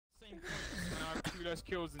2 less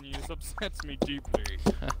kills than you. This upsets me deeply.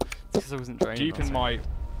 Because I wasn't draining. Deep in my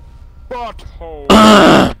butthole.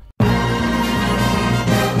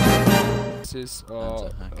 This are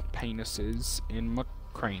penises in my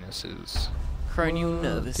cranuses. Cranial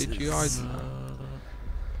nervous. Did you guys?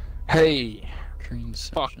 Hey.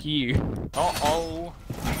 Fuck you. Uh-oh.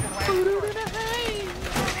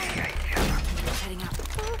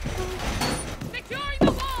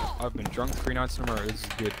 I've been drunk 3 nights in a row. This is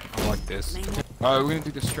good. I like this. We're gonna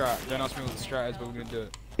do the strat. Don't ask me what the strat is, but we're gonna do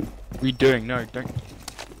it. What are you doing? No, don't.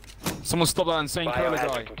 Someone stop that insane cola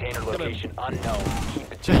guy. Container location unknown.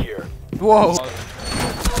 Keep it secure. Whoa!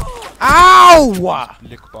 Ow!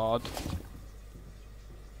 Lickbard.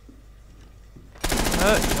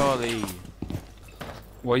 Hurt Charlie.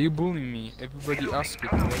 Why are you bullying me? Everybody ask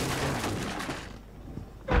it.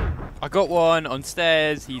 I got one on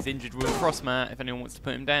stairs. He's injured with a cross mat. If anyone wants to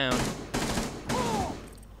put him down.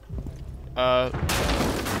 I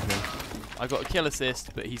got a kill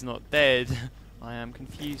assist, but he's not dead. I am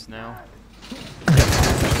confused now.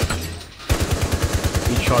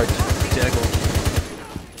 He tried to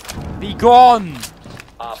daggle. Be gone!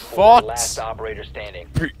 What? Last operator standing.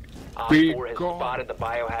 Be Op 4 has gone. spotted the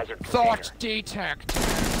biohazard Thought container. detect.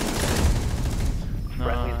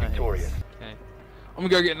 Friendly is victorious. Okay. I'm gonna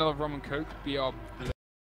go get another rum and coke. BR.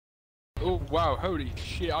 Oh wow, holy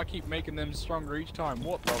shit, I keep making them stronger each time.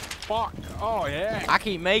 What the fuck? Oh yeah. I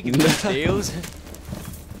keep making these deals.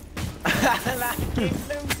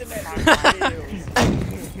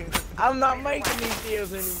 I'm not making these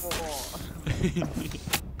deals anymore.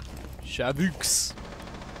 Shavooks.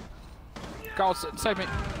 Carl, save me.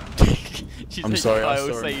 I'm sorry, I Kyle,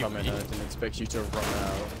 saw him save coming. me. I didn't expect you to run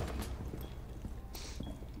out.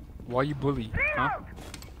 Why you bully? Huh? What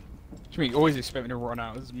do you mean? You always expect me to run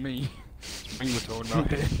out. This is me. It's me we're talking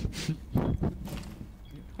about here.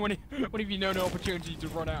 When have you known an opportunity to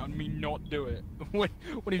run out and me not do it? When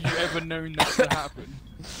have you ever known that to happen?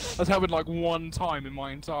 That's happened like 1 time in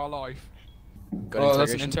my entire life. Got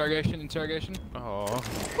That's an interrogation. Oh.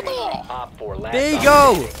 Op 4 last There you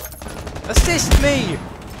operator go! Assist me!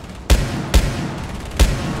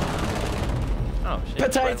 Oh shit.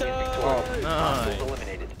 Potato! Op 4 Nice.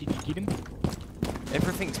 eliminated. Did you get him?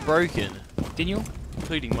 Everything's broken, Daniel?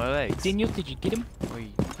 including my legs. Daniel, did you get him?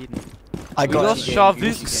 We didn't. I We got lost it.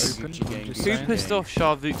 Shavooks. Just Who saying. pissed off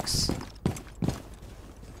Shavooks?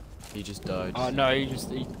 He just died. Oh no, he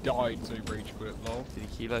died so rage quit, lol. Did he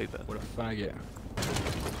keel over? What a faggot.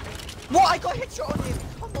 What? I got headshot on him!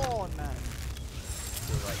 Come on, man.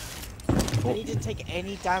 And he didn't take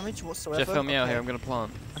any damage whatsoever. Jeff, help me out here, I'm gonna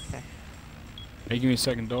plant. Okay. Hey, give me a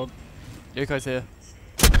second, dog. Yokai's here.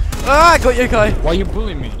 Ah, I got Yokai! Why are you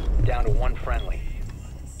bullying me? Down to 1 friendly.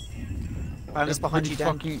 I'm just behind you,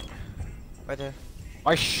 Dan. Fucking... Right there.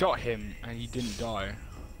 I shot him and he didn't die.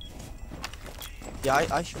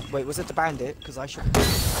 Yeah, wait, was it the bandit? Because I shot.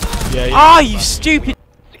 Yeah. Ah, you stupid!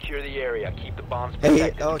 Secure the area. Keep the bombs Hey,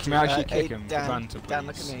 protected. oh, Can we actually kick hey, him? Dan, Banter, Dan,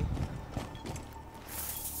 look at please. me.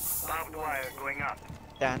 Barbed wire going up.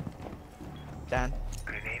 Dan. Dan.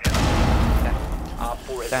 Op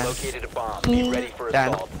 4 has Dan. located a bomb. Be ready for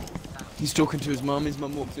Dan. assault. He's talking to his mum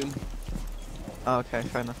walked in. Oh, okay,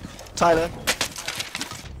 fair enough. Tyler.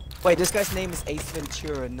 Wait, this guy's name is Ace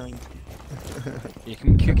Ventura 9. You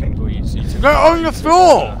can kick him, please. Go on the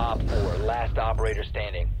floor! Op 4 last operator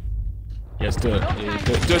standing. Yes, do it. Yeah,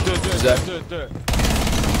 do it. Do it.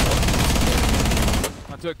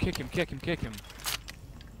 I do it. Kick him.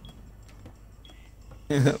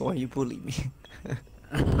 Why you bully me?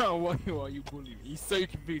 Why are you bullying me? He's so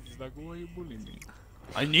confused. He's like, why are you bullying me?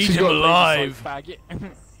 I need She's him got alive! faggot.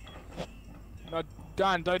 No,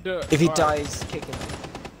 Dan, don't do it. If he Alright. dies, kick him.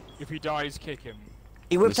 If he dies, kick him.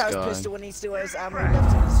 He whipped This out his guy. pistol and he still has ammo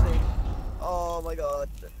left in his thing. Oh my god.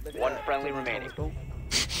 Look at 1 that. friendly remaining. Oh,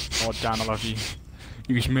 Dan, I love you.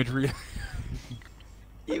 You should mid-real.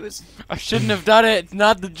 He was. I shouldn't have done it, it's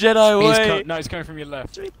not the Jedi way! No, he's coming from your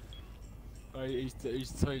left. He's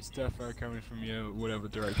defo coming from your whatever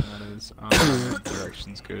direction that is.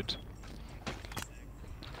 Direction's good.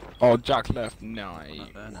 Oh, Jack left. No,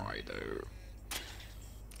 why though?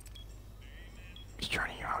 He's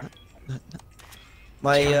trying you out.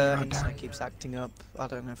 My Dan. internet keeps acting up. I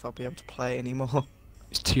don't know if I'll be able to play anymore.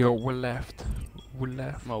 It's to your left.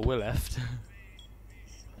 Left. Well, we're left.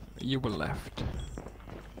 You were left.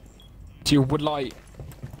 To your light.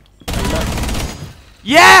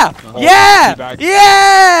 Yeah! Oh, Yeah! teabag.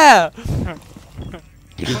 Yeah!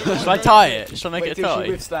 Should I tie it? Should I make it a tie?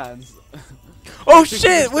 withstands. Oh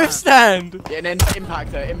shit! Withstand! Yeah, and then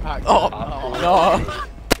impact. Oh, no.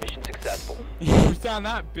 Mission successful. Withstand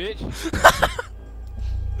that, bitch.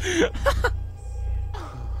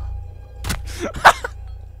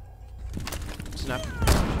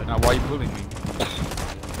 Now, why are you bullying me?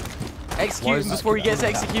 Execute him is before he gets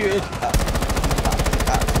executed.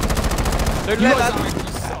 Don't You let guys that.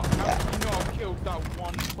 actually suck. How did you not kill that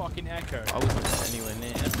one fucking echo? I wasn't anywhere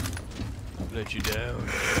near. Let you down.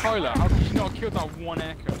 Tyler, how did you not kill that one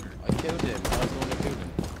echo? I killed him. I was the one who killed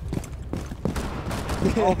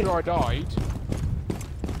him. After I died.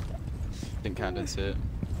 Didn't count as it.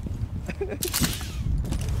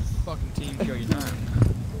 Fucking team kill you down.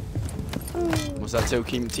 Was that till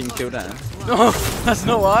team killed Dan? No, that's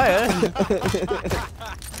not what I heard.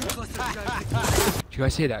 Did you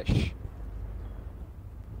guys hear that? Shh.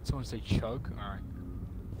 Someone say chug? Alright.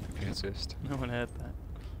 If you insist. No one heard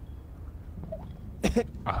that.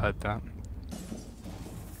 I heard that.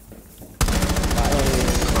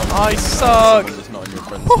 I suck. Someone that's not on your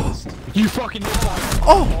friends list. You fucking did that!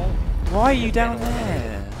 Oh! Why are you down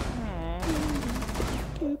there?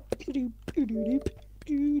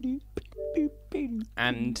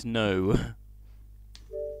 And no.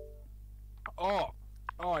 Oh!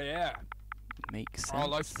 Oh yeah! Makes sense. Oh,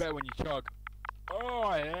 life's better when you chug.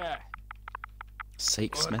 Oh yeah!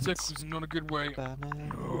 Six Oh, that minutes. was not a good way.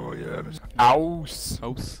 Oh yeah. Ows!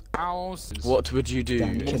 House. Ows! What would you do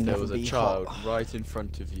Dan can if there never was a be child hot. right in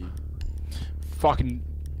front of you? Fucking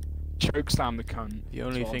choke slam the cunt. The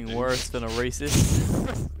only That's what thing I'll do. worse than a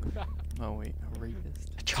racist. Oh wait, a rapist.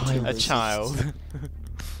 A child. A child.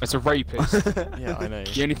 It's a rapist. Yeah, I know.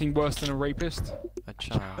 You anything worse than a rapist? A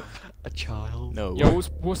child. A child. No. Yo,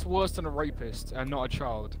 what's worse than a rapist and not a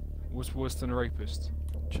child? What's worse than a rapist?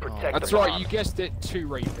 Child. Protect That's the right, bomb. you guessed it, 2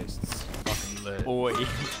 rapists. Fucking lit. Boy.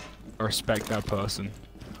 I respect that person.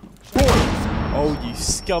 Oh, you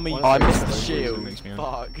scummy. I missed the That shield. makes me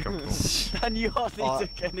Fuck. uncomfortable. And you hardly Uh,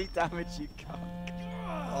 took any damage, you cunt.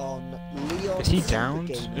 On Leon. Is he downed?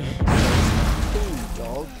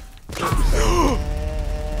 Dog.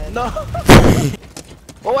 No!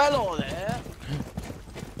 Oh, hello there!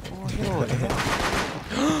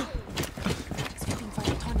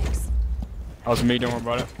 That was me, don't worry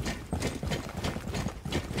about it.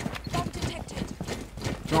 Bomb detected. Do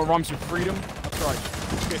you know what rhymes with freedom? That's right,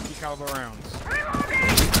 50 caliber rounds.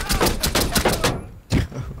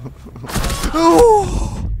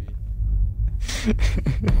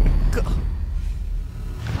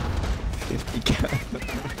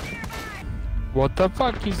 What the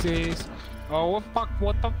fuck is this? Oh fuck,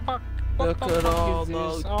 what the fuck? What Look the at all fuck is this?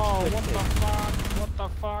 those Oh, what the fuck? What the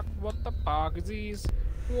fuck? What the fuck is this?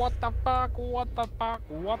 What the fuck? What the fuck?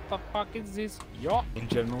 What the fuck is this? Yo! In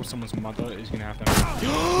general, someone's mother is gonna have to.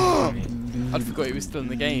 I forgot he was still in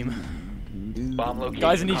the game. Bomb location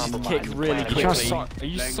Guys, I need you to compromised. kick really Plan Are you quickly. are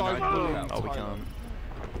you cyberbullying? Oh, we Tyler? can't.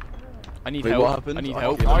 I need Wait, help. what happened? I need I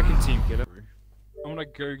help. can't I can team kill it. I'm gonna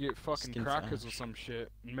go get fucking Skin crackers or flash. some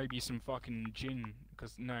shit. And maybe some fucking gin.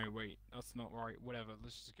 Cause no, wait, that's not right. Whatever,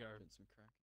 let's just go.